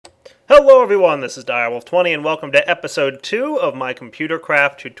Hello everyone, this is Direwolf20 and welcome to episode 2 of my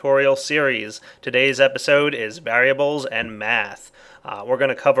ComputerCraft tutorial series. Today's episode is variables and math. We're going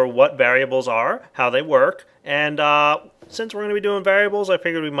to cover what variables are, how they work, and since we're going to be doing variables, I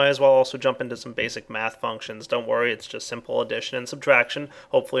figured we might as well also jump into some basic math functions. Don't worry, it's just simple addition and subtraction.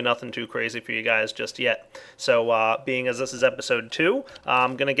 Hopefully nothing too crazy for you guys just yet. So being as this is episode 2,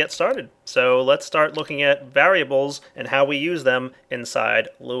 I'm going to get started. So let's start looking at variables and how we use them inside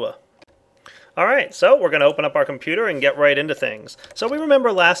Lua. Alright, so we're going to open up our computer and get right into things. So we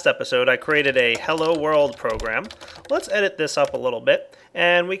remember last episode I created a Hello World program. Let's edit this up a little bit,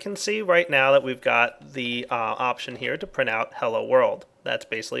 and we can see right now that we've got the option here to print out Hello World. That's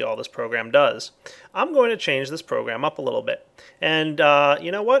basically all this program does. I'm going to change this program up a little bit. And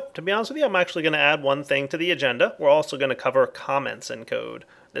you know what? To be honest with you, I'm actually going to add one thing to the agenda. We're also going to cover comments in code.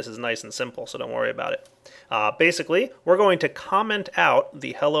 This is nice and simple, so don't worry about it. Basically, we're going to comment out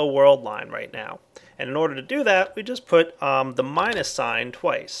the Hello World line right now. And in order to do that, we just put the minus sign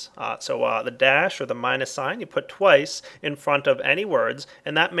twice. So the dash or the minus sign you put twice in front of any words,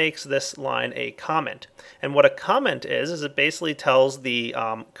 and that makes this line a comment. And what a comment is it basically tells the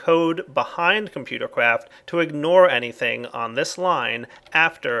code behind ComputerCraft to ignore anything on this line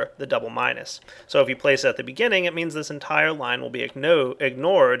after the double minus. So if you place it at the beginning, it means this entire line will be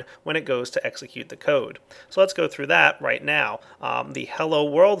ignored when it goes to execute the code. So let's go through that right now. The Hello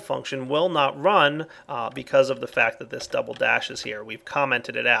World function will not run because of the fact that this double dash is here. We've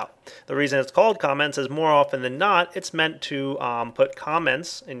commented it out. The reason it's called comments is more often than not, it's meant to put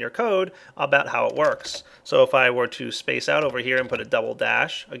comments in your code about how it works. So if I were to space out over here and put a double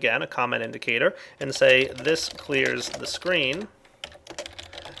dash, again, a comment indicator, and say this clears the screen,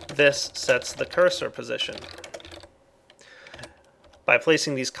 this sets the cursor position. By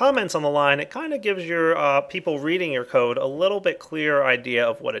placing these comments on the line, it kind of gives your people reading your code a little bit clearer idea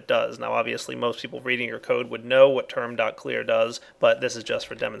of what it does. Now, obviously, most people reading your code would know what term.clear does, but this is just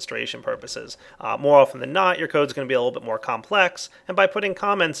for demonstration purposes. More often than not, your code's going to be a little bit more complex, and by putting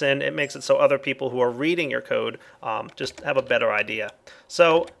comments in, it makes it so other people who are reading your code just have a better idea.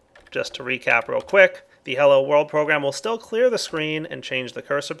 So, just to recap real quick, the Hello World program will still clear the screen and change the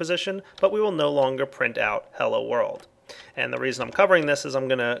cursor position, but we will no longer print out Hello World. And the reason I'm covering this is I'm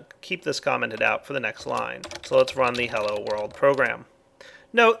going to keep this commented out for the next line. So let's run the Hello World program.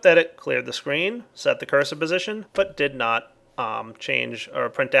 Note that it cleared the screen, set the cursor position, but did not change or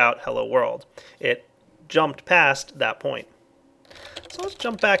print out Hello World. It jumped past that point. So let's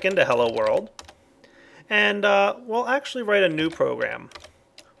jump back into Hello World. And we'll actually write a new program.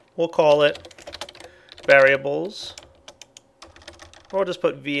 We'll call it variables, or we'll just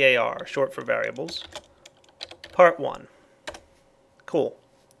put VAR, short for variables. Part 1. Cool.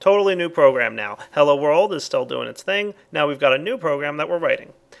 Totally new program now. Hello World is still doing its thing. Now we've got a new program that we're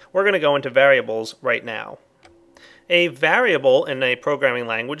writing. We're going to go into variables right now. A variable in a programming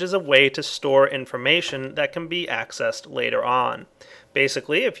language is a way to store information that can be accessed later on.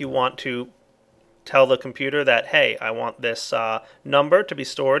 Basically, if you want to tell the computer that, hey, I want this number to be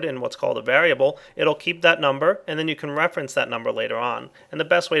stored in what's called a variable, it'll keep that number, and then you can reference that number later on. And the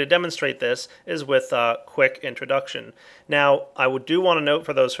best way to demonstrate this is with a quick introduction. Now, I do want to note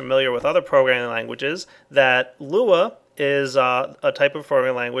for those familiar with other programming languages that Lua is a type of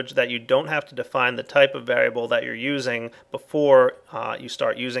programming language that you don't have to define the type of variable that you're using before you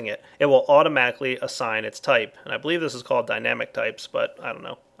start using it. It will automatically assign its type. And I believe this is called dynamic types, but I don't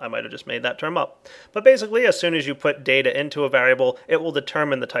know. I might have just made that term up. But basically, as soon as you put data into a variable, it will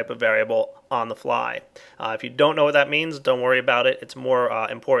determine the type of variable on the fly. If you don't know what that means, don't worry about it. It's more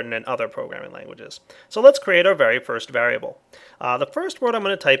important in other programming languages. So let's create our very first variable. The first word I'm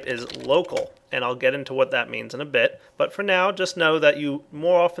going to type is local, and I'll get into what that means in a bit. But for now, just know that you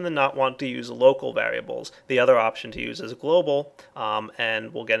more often than not want to use local variables. The other option to use is global,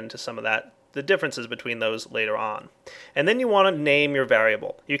 and we'll get into some of that, the differences between those later on. And then you want to name your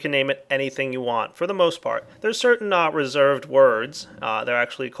variable. You can name it anything you want for the most part. There's certain reserved words, they're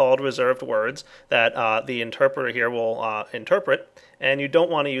actually called reserved words, that the interpreter here will interpret, and you don't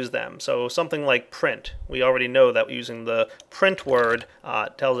want to use them. So something like print, we already know that using the print word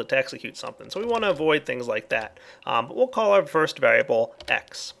tells it to execute something. So we want to avoid things like that. But we'll call our first variable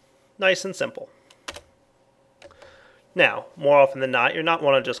x. Nice and simple. Now, more often than not, you're not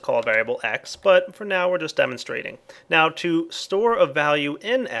want to just call a variable x, but for now we're just demonstrating. Now, to store a value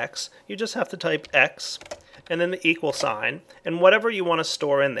in x, you just have to type x and then the equal sign and whatever you want to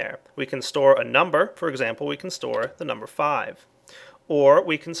store in there. We can store a number. For example, we can store the number 5. Or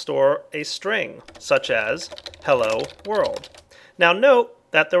we can store a string, such as hello world. Now note,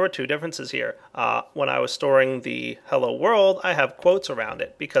 that there were two differences here. When I was storing the hello world, I have quotes around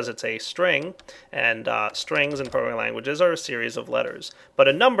it because it's a string, and strings in programming languages are a series of letters. But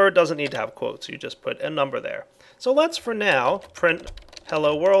a number doesn't need to have quotes. You just put a number there. So let's, for now, print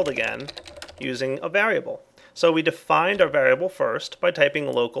hello world again using a variable. So we defined our variable first by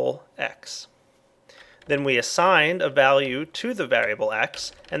typing local x. Then we assigned a value to the variable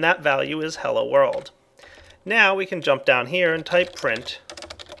x, and that value is hello world. Now we can jump down here and type print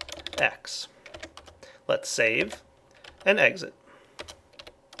x. Let's save and exit.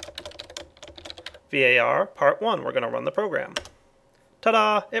 VAR part 1, we're going to run the program.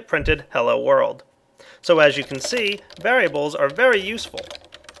 Ta-da! It printed hello world. So as you can see, variables are very useful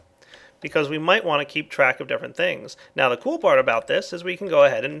because we might want to keep track of different things. Now the cool part about this is we can go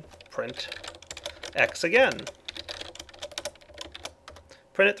ahead and print x again.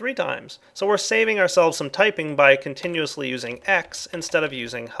 Print it 3 times. So we're saving ourselves some typing by continuously using x instead of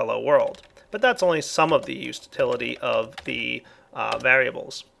using hello world. But that's only some of the utility of the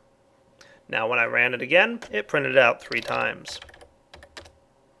variables. Now when I ran it again, it printed it out 3 times.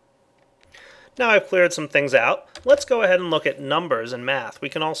 Now I've cleared some things out. Let's go ahead and look at numbers and math. We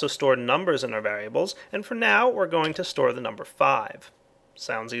can also store numbers in our variables, and for now we're going to store the number 5.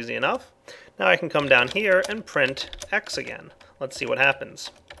 Sounds easy enough. Now I can come down here and print x again. Let's see what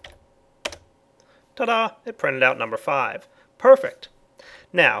happens. Ta-da! It printed out number 5. Perfect.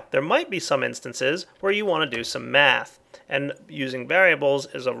 Now, there might be some instances where you want to do some math, and using variables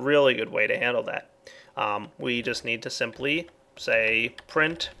is a really good way to handle that. We just need to simply say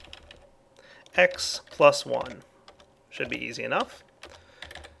print x plus 1. Should be easy enough.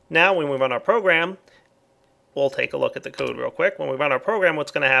 Now when we run our program, we'll take a look at the code real quick. When we run our program,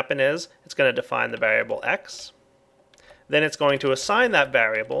 what's going to happen is it's going to define the variable x. Then it's going to assign that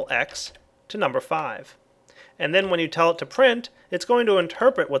variable x to number 5. And then when you tell it to print, it's going to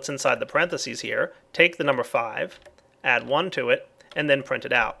interpret what's inside the parentheses here, take the number 5, add 1 to it, and then print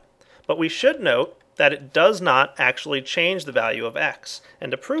it out. But we should note that it does not actually change the value of x.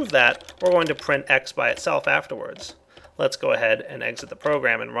 And to prove that, we're going to print x by itself afterwards. Let's go ahead and exit the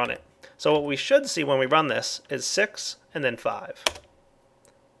program and run it. So what we should see when we run this is 6 and then 5.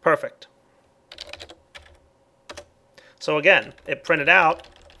 Perfect. So again, it printed out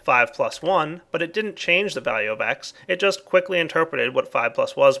 5 plus 1, but it didn't change the value of x. It just quickly interpreted what 5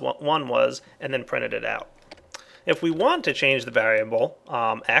 plus 1 was and then printed it out. If we want to change the variable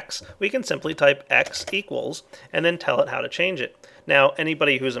x, we can simply type x equals and then tell it how to change it. Now,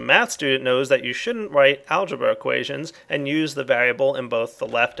 anybody who's a math student knows that you shouldn't write algebra equations and use the variable in both the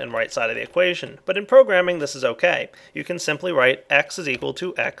left and right side of the equation. But in programming, this is okay. You can simply write x is equal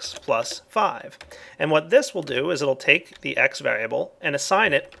to x plus 5. And what this will do is it'll take the x variable and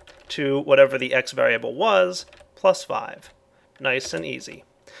assign it to whatever the x variable was, plus 5. Nice and easy.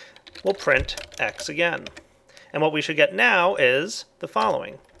 We'll print x again. And what we should get now is the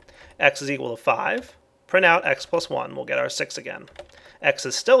following. X is equal to 5. Print out x plus 1. We'll get our 6 again. X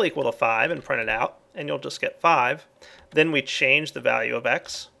is still equal to 5 and print it out, and you'll just get 5. Then we change the value of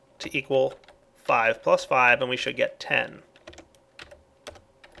x to equal 5 plus 5, and we should get 10.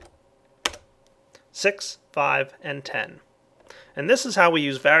 6, 5, and 10. And this is how we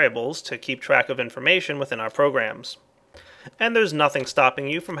use variables to keep track of information within our programs. And there's nothing stopping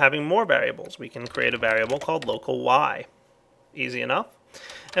you from having more variables. We can create a variable called local y. Easy enough.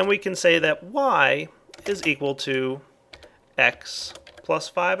 And we can say that y is equal to x plus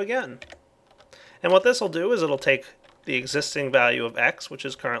 5 again. And what this will do is it'll take the existing value of x, which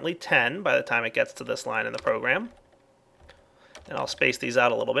is currently 10 by the time it gets to this line in the program. And I'll space these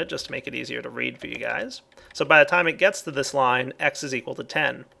out a little bit just to make it easier to read for you guys. So by the time it gets to this line, x is equal to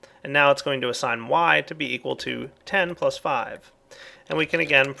 10. And now it's going to assign y to be equal to 10 plus 5. And we can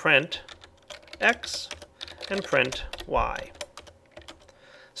again print x and print y.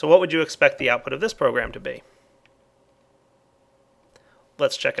 So what would you expect the output of this program to be?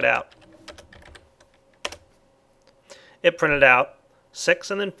 Let's check it out. It printed out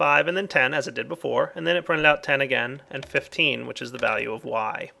 6 and then 5 and then 10 as it did before, and then it printed out 10 again and 15, which is the value of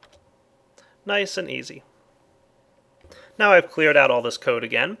y. Nice and easy. Now I've cleared out all this code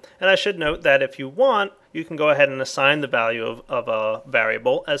again, and I should note that if you want, you can go ahead and assign the value of a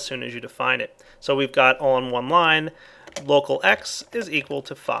variable as soon as you define it. So we've got all in one line, local x is equal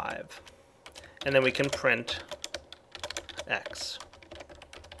to 5. And then we can print x.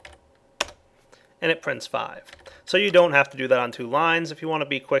 And it prints 5. So you don't have to do that on 2 lines. If you want to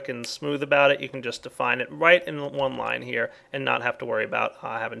be quick and smooth about it, you can just define it right in one line here and not have to worry about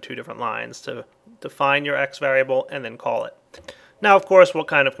having 2 different lines to define your x variable and then call it. Now, of course, what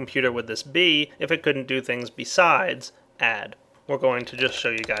kind of computer would this be if it couldn't do things besides add? we're going to just show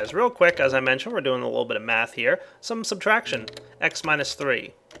you guys real quick. As I mentioned, we're doing a little bit of math here. Some subtraction, x minus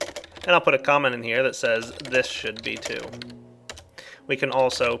 3. And I'll put a comment in here that says this should be 2. We can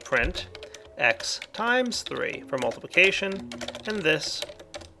also print x times 3 for multiplication, and this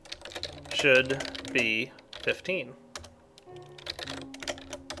should be 15.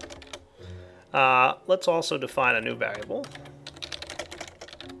 Let's also define a new variable,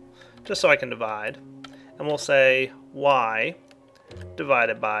 just so I can divide. And we'll say y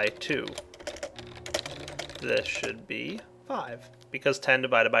divided by 2. This should be 5, because 10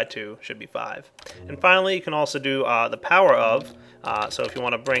 divided by 2 should be 5. And finally, you can also do the power of. So if you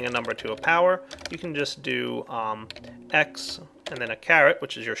want to bring a number to a power, you can just do x and then a caret,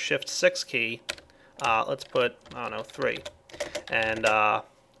 which is your shift 6 key. Let's put, I don't know, 3. And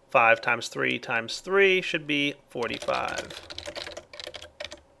 5 times 3 times 3 should be 45.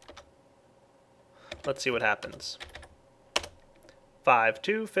 Let's see what happens. 5,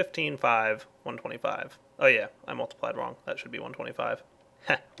 2, 15, 5, 125. Oh yeah, I multiplied wrong. That should be 125.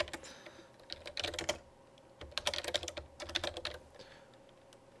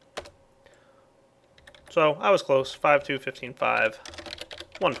 So I was close. 5, 2, 15, 5,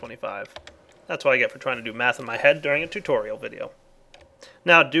 125. That's what I get for trying to do math in my head during a tutorial video.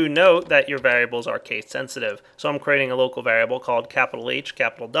 Now do note that your variables are case sensitive. So I'm creating a local variable called capital H,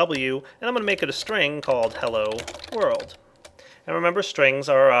 capital W, and I'm going to make it a string called hello world. And remember, strings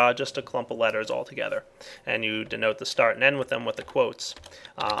are just a clump of letters all together. And you denote the start and end with them with the quotes.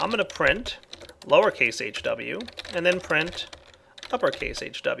 I'm going to print lowercase hw and then print uppercase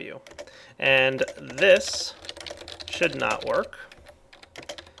hw. And this should not work.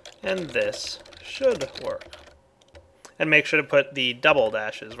 And this should work. And make sure to put the double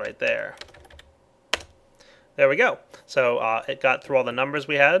dashes right there. There we go. So it got through all the numbers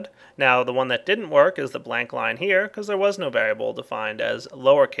we had. Now the one that didn't work is the blank line here, because there was no variable defined as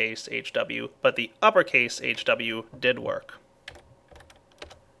lowercase hw, but the uppercase hw did work.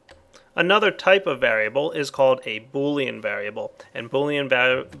 Another type of variable is called a Boolean variable, and Boolean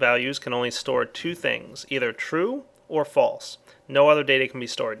values can only store two things, either true or false. No other data can be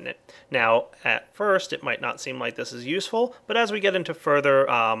stored in it. Now, at first, it might not seem like this is useful, but as we get into further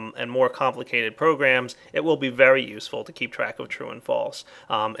and more complicated programs, it will be very useful to keep track of true and false.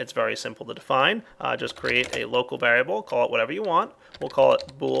 It's very simple to define. Just create a local variable, call it whatever you want. We'll call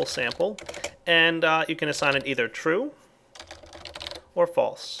it bool sample, and you can assign it either true or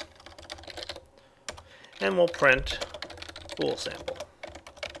false. And we'll print bool sample.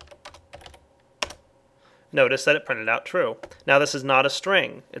 Notice that it printed out true. Now this is not a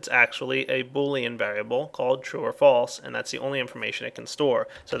string. It's actually a Boolean variable called true or false, and that's the only information it can store.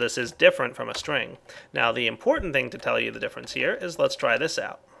 So this is different from a string. Now the important thing to tell you the difference here is, let's try this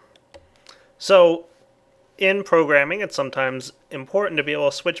out. So in programming, it's sometimes important to be able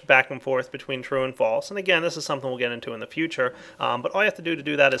to switch back and forth between true and false. And again, this is something we'll get into in the future. But all you have to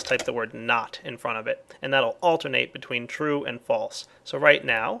do that is type the word not in front of it. And that'll alternate between true and false. So right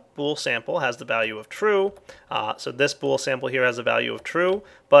now, bool sample has the value of true. So this bool sample here has a value of true.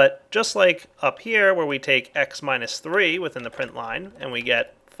 But just like up here, where we take x minus 3 within the print line, and we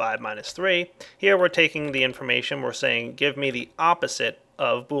get 5 minus 3, here we're taking the information, we're saying, give me the opposite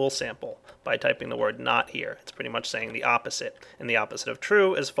of bool sample. By typing the word not here. It's pretty much saying the opposite, and the opposite of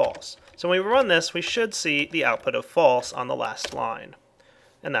true is false. So when we run this, we should see the output of false on the last line,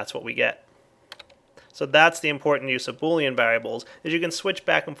 and that's what we get. So that's the important use of Boolean variables, is you can switch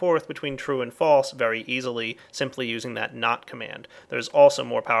back and forth between true and false very easily simply using that not command. There's also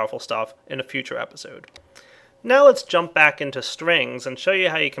more powerful stuff in a future episode. Now let's jump back into strings and show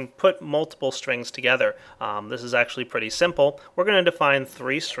you how you can put multiple strings together. This is actually pretty simple. We're going to define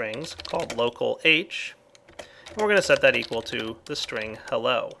 3 strings called local h, and we're going to set that equal to the string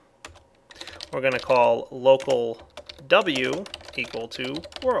hello. We're going to call local w equal to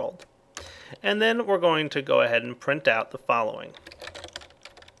world. And then we're going to go ahead and print out the following.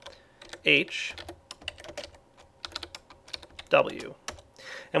 H, W.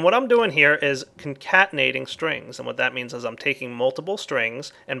 And what I'm doing here is concatenating strings, and what that means is I'm taking multiple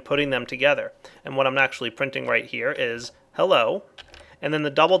strings and putting them together. And what I'm actually printing right here is hello, and then the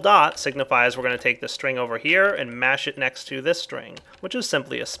double dot signifies we're going to take the string over here and mash it next to this string, which is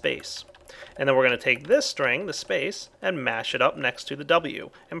simply a space. And then we're going to take this string, the space, and mash it up next to the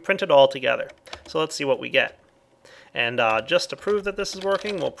W, and print it all together. So let's see what we get. And just to prove that this is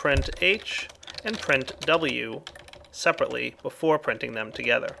working, we'll print H and print W separately before printing them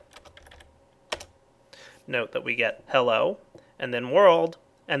together. Note that we get hello, and then world,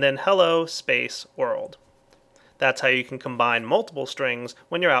 and then hello space world. That's how you can combine multiple strings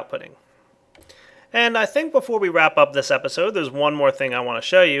when you're outputting. And I think before we wrap up this episode, there's one more thing I want to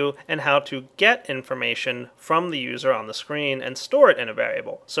show you, and how to get information from the user on the screen and store it in a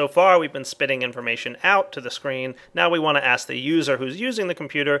variable. So far, we've been spitting information out to the screen. Now we want to ask the user who's using the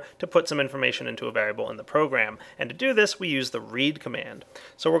computer to put some information into a variable in the program. And to do this, we use the read command.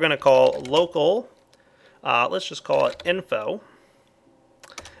 So we're going to call local, let's just call it info.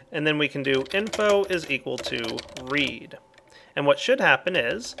 And then we can do info is equal to read. And what should happen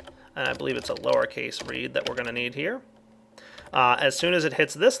is, and I believe it's a lowercase read that we're going to need here. As soon as it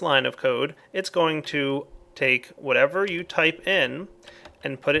hits this line of code, it's going to take whatever you type in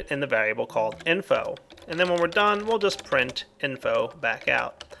and put it in the variable called info. And then when we're done, we'll just print info back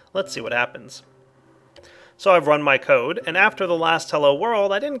out. Let's see what happens. So I've run my code, and after the last hello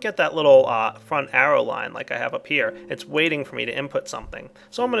world, I didn't get that little front arrow line like I have up here. It's waiting for me to input something.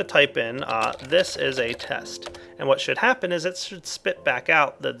 So I'm going to type in, this is a test. And what should happen is it should spit back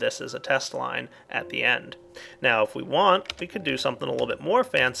out the this is a test line at the end. Now if we want, we could do something a little bit more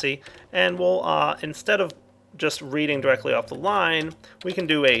fancy, and we'll, instead of just reading directly off the line, we can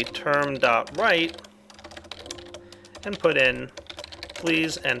do a term.write and put in,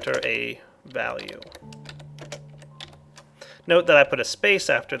 please enter a value. Note that I put a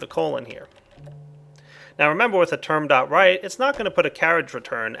space after the colon here. Now remember, with a term.write, it's not going to put a carriage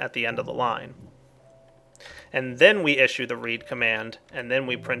return at the end of the line. And then we issue the read command, and then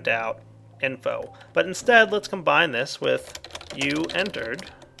we print out info. But instead, let's combine this with you entered.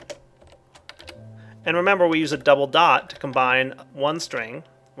 And remember, we use a double dot to combine one string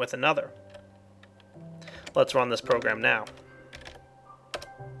with another. Let's run this program now.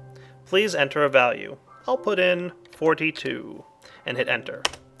 Please enter a value. I'll put in 42 and hit enter.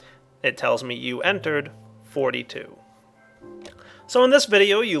 It tells me you entered 42. So in this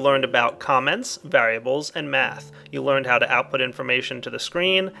video, you learned about comments, variables, and math. You learned how to output information to the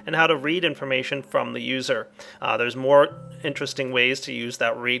screen and how to read information from the user. There's more interesting ways to use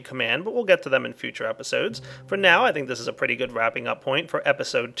that read command, but we'll get to them in future episodes. For now, I think this is a pretty good wrapping up point for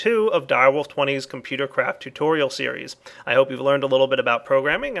episode 2 of Direwolf 20's ComputerCraft tutorial series. I hope you've learned a little bit about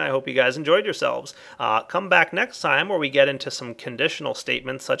programming, and I hope you guys enjoyed yourselves. Come back next time where we get into some conditional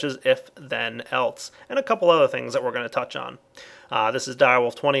statements such as if, then, else, and a couple other things that we're going to touch on. This is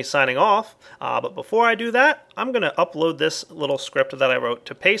Direwolf 20 signing off, but before I do that, I'm going to upload this little script that I wrote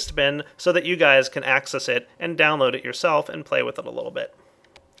to Pastebin so that you guys can access it and download it yourself and play with it a little bit.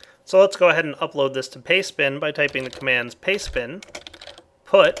 So let's go ahead and upload this to Pastebin by typing the commands pastebin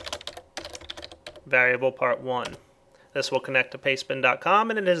put variable part 1. This will connect to pastebin.com,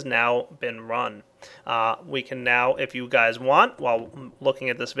 and it has now been run. We can now, if you guys want, while looking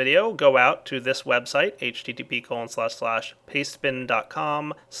at this video, go out to this website,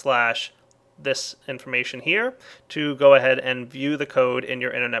 http://pastebin.com/this information here, to go ahead and view the code in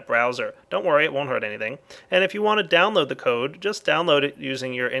your internet browser. Don't worry, it won't hurt anything. And if you want to download the code, just download it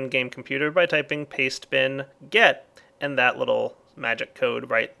using your in-game computer by typing pastebin get and that little magic code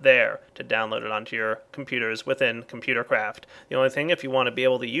right there to download it onto your computers within ComputerCraft. The only thing, if you want to be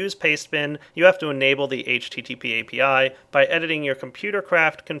able to use Pastebin, you have to enable the HTTP API by editing your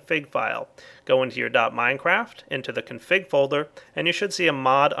ComputerCraft config file. Go into your .minecraft, into the config folder, and you should see a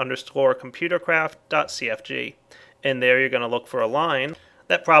mod_computercraft.cfg. In there, you're going to look for a line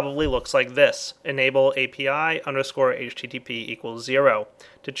that probably looks like this: enable API _HTTP equals 0.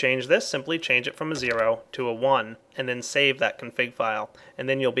 To change this, simply change it from a 0 to a 1, and then save that config file, and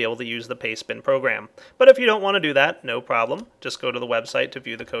then you'll be able to use the Pastebin program. But if you don't want to do that, no problem. Just go to the website to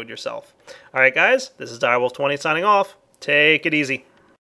view the code yourself. Alright guys, this is Direwolf 20 signing off. Take it easy.